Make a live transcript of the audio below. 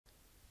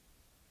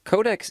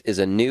CODEX is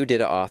a new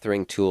data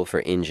authoring tool for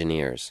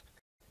engineers.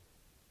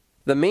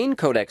 The main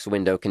CODEX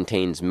window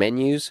contains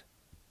menus,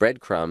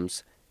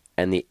 breadcrumbs,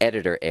 and the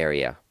editor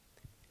area.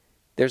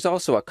 There's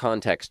also a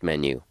context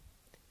menu.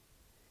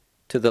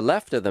 To the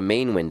left of the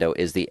main window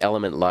is the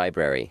element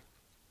library.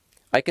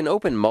 I can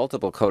open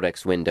multiple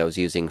CODEX windows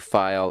using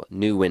File,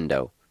 New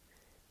Window,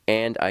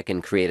 and I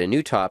can create a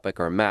new topic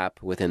or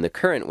map within the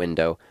current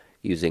window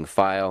using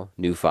File,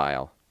 New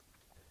File.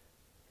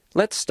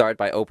 Let's start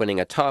by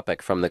opening a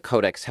topic from the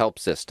CODEX help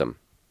system.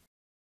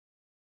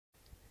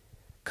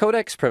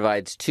 CODEX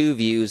provides two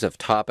views of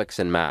topics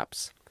and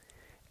maps.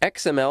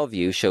 XML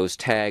view shows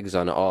tags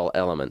on all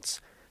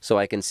elements, so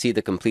I can see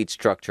the complete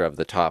structure of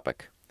the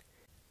topic.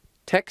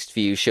 Text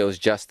view shows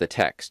just the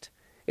text.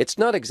 It's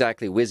not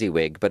exactly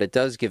WYSIWYG, but it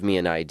does give me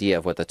an idea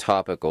of what the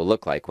topic will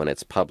look like when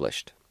it's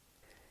published.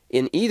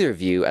 In either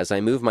view, as I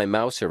move my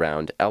mouse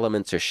around,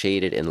 elements are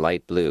shaded in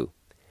light blue,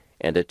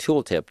 and a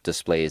tooltip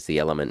displays the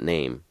element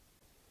name.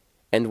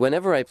 And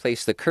whenever I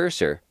place the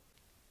cursor,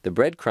 the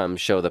breadcrumbs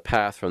show the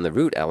path from the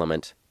root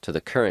element to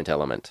the current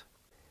element.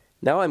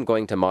 Now I'm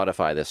going to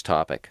modify this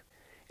topic.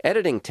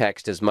 Editing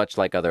text is much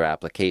like other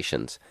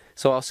applications,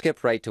 so I'll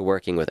skip right to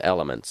working with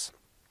elements.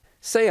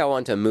 Say I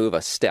want to move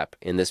a step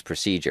in this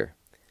procedure.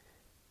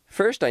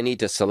 First, I need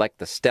to select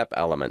the step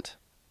element.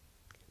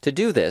 To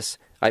do this,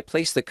 I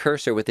place the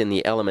cursor within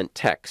the element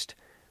text,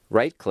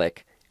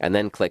 right-click, and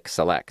then click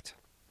Select.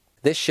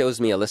 This shows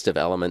me a list of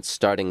elements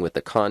starting with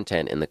the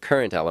content in the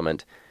current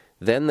element,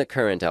 then the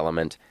current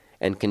element,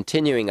 and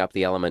continuing up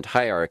the element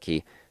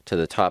hierarchy to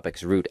the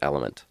topic's root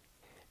element.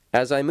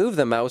 As I move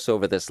the mouse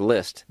over this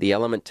list, the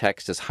element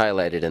text is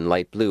highlighted in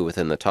light blue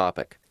within the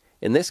topic.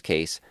 In this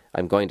case,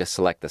 I'm going to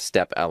select the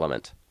step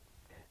element.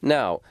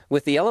 Now,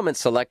 with the element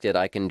selected,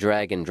 I can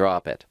drag and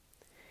drop it.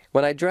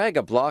 When I drag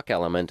a block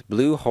element,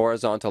 blue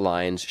horizontal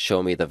lines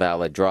show me the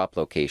valid drop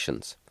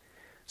locations.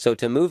 So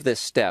to move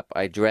this step,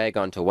 I drag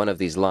onto one of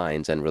these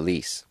lines and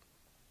release.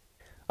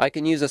 I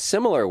can use a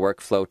similar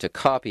workflow to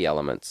copy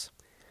elements.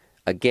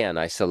 Again,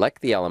 I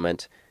select the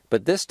element,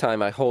 but this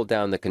time I hold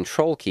down the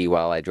Control key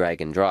while I drag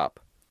and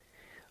drop.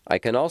 I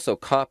can also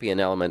copy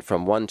an element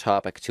from one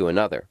topic to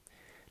another.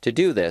 To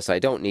do this, I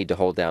don't need to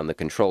hold down the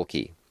Control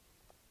key.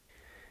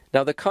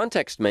 Now the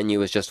context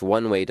menu is just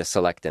one way to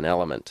select an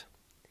element.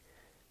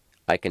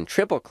 I can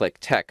triple-click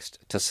text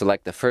to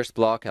select the first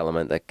block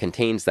element that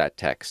contains that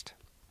text.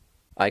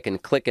 I can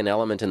click an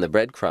element in the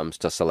breadcrumbs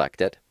to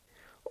select it,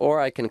 or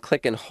I can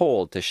click and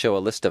hold to show a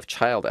list of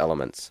child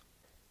elements.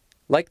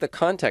 Like the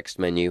context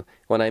menu,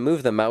 when I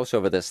move the mouse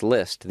over this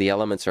list, the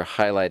elements are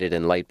highlighted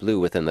in light blue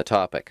within the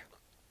topic.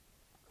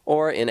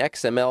 Or in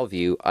XML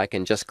view, I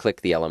can just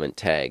click the element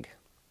tag.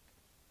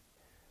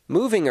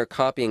 Moving or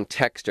copying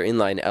text or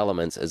inline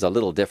elements is a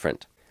little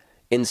different.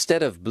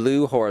 Instead of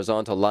blue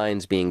horizontal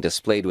lines being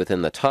displayed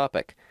within the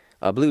topic,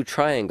 a blue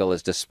triangle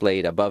is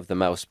displayed above the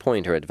mouse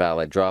pointer at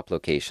valid drop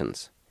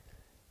locations.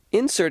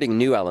 Inserting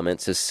new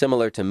elements is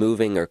similar to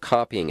moving or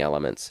copying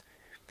elements.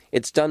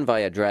 It's done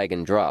via drag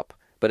and drop,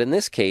 but in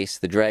this case,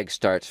 the drag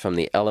starts from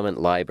the element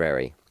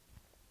library.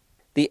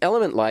 The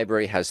element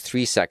library has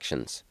three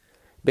sections.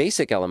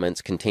 Basic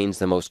elements contains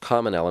the most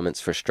common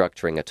elements for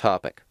structuring a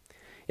topic.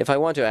 If I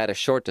want to add a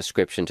short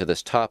description to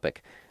this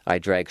topic, I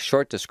drag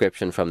short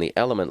description from the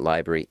element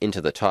library into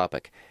the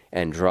topic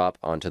and drop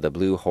onto the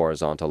blue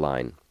horizontal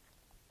line.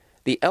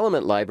 The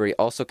element library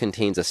also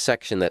contains a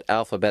section that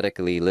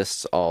alphabetically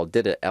lists all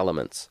DITA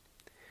elements.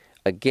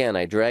 Again,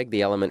 I drag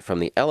the element from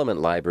the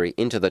element library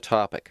into the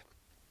topic.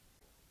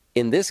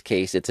 In this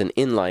case, it's an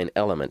inline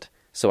element,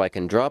 so I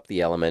can drop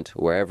the element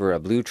wherever a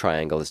blue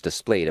triangle is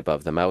displayed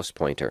above the mouse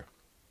pointer.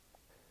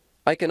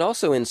 I can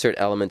also insert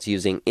elements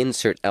using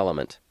Insert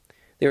Element.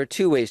 There are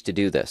two ways to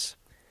do this.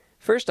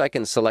 First, I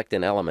can select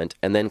an element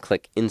and then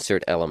click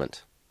Insert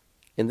Element.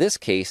 In this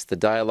case, the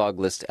dialog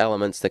lists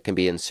elements that can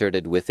be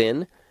inserted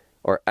within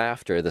or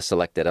after the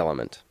selected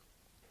element.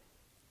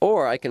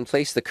 Or I can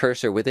place the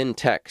cursor within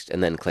text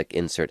and then click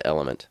Insert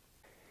Element.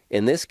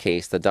 In this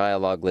case, the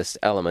dialog lists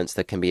elements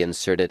that can be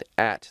inserted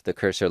at the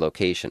cursor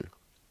location.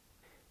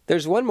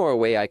 There's one more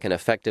way I can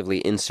effectively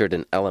insert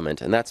an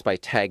element, and that's by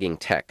tagging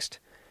text.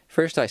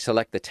 First, I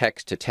select the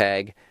text to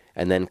tag,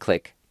 and then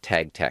click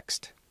Tag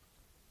Text.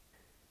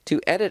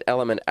 To edit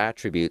element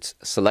attributes,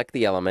 select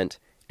the element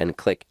and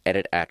click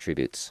Edit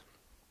Attributes.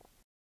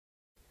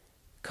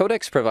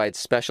 CODEX provides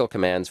special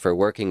commands for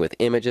working with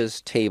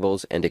images,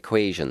 tables, and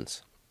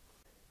equations.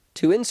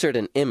 To insert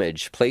an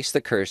image, place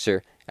the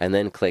cursor and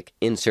then click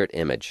Insert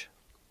Image.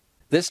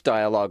 This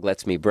dialog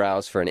lets me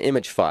browse for an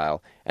image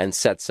file and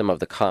set some of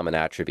the common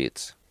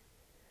attributes.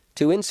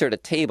 To insert a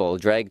table,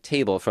 drag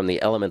Table from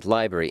the element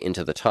library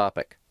into the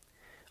topic.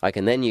 I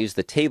can then use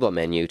the Table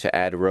menu to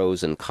add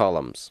rows and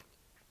columns.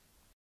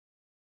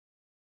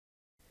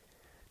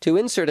 To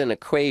insert an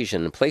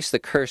equation, place the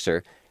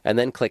cursor and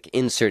then click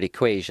Insert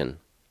Equation.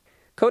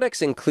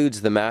 CODEX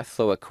includes the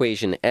MathFlow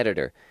equation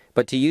editor,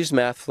 but to use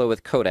MathFlow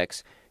with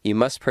CODEX, you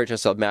must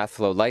purchase a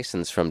MathFlow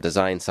license from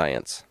Design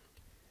Science.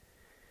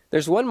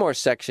 There's one more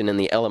section in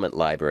the element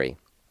library.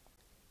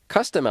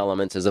 Custom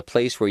Elements is a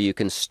place where you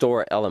can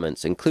store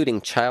elements,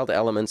 including child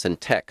elements and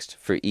text,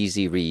 for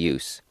easy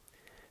reuse.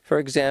 For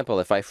example,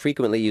 if I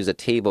frequently use a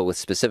table with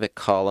specific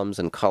columns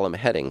and column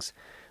headings,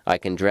 I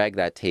can drag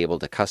that table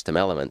to Custom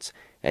Elements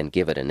and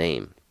give it a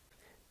name.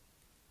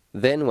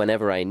 Then,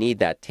 whenever I need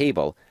that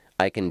table,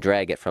 I can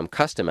drag it from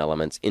Custom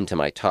Elements into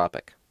my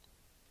topic.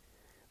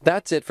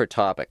 That's it for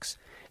topics.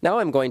 Now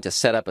I'm going to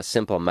set up a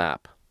simple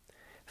map.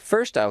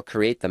 First, I'll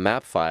create the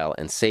map file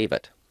and save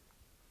it.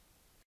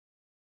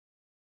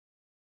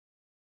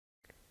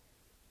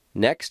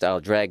 Next, I'll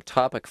drag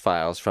topic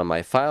files from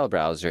my file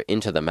browser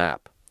into the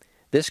map.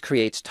 This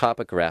creates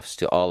topic refs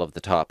to all of the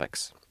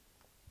topics.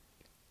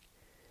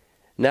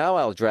 Now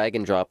I'll drag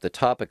and drop the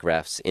topic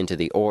refs into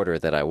the order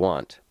that I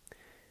want.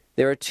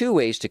 There are two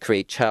ways to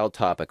create child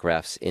topic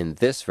refs in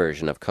this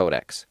version of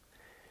CODEX.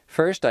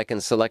 First, I can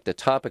select a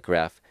topic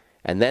ref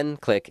and then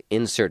click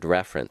Insert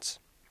Reference.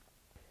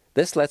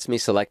 This lets me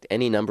select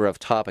any number of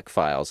topic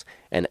files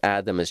and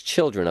add them as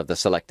children of the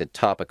selected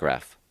topic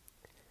ref.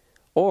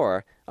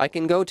 Or, I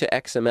can go to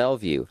XML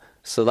view,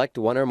 select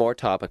one or more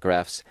topic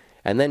refs,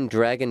 and then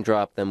drag and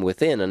drop them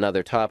within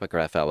another topic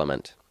ref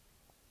element.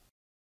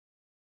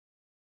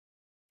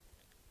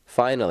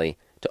 Finally,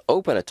 to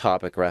open a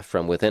topic ref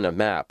from within a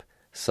map,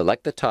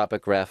 select the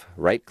topic ref,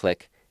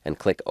 right-click, and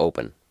click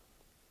Open.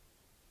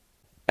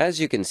 As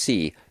you can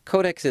see,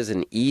 CODEX is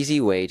an easy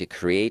way to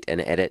create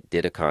and edit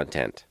DITA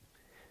content.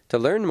 To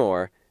learn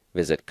more,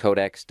 visit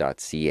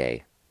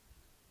codex.ca.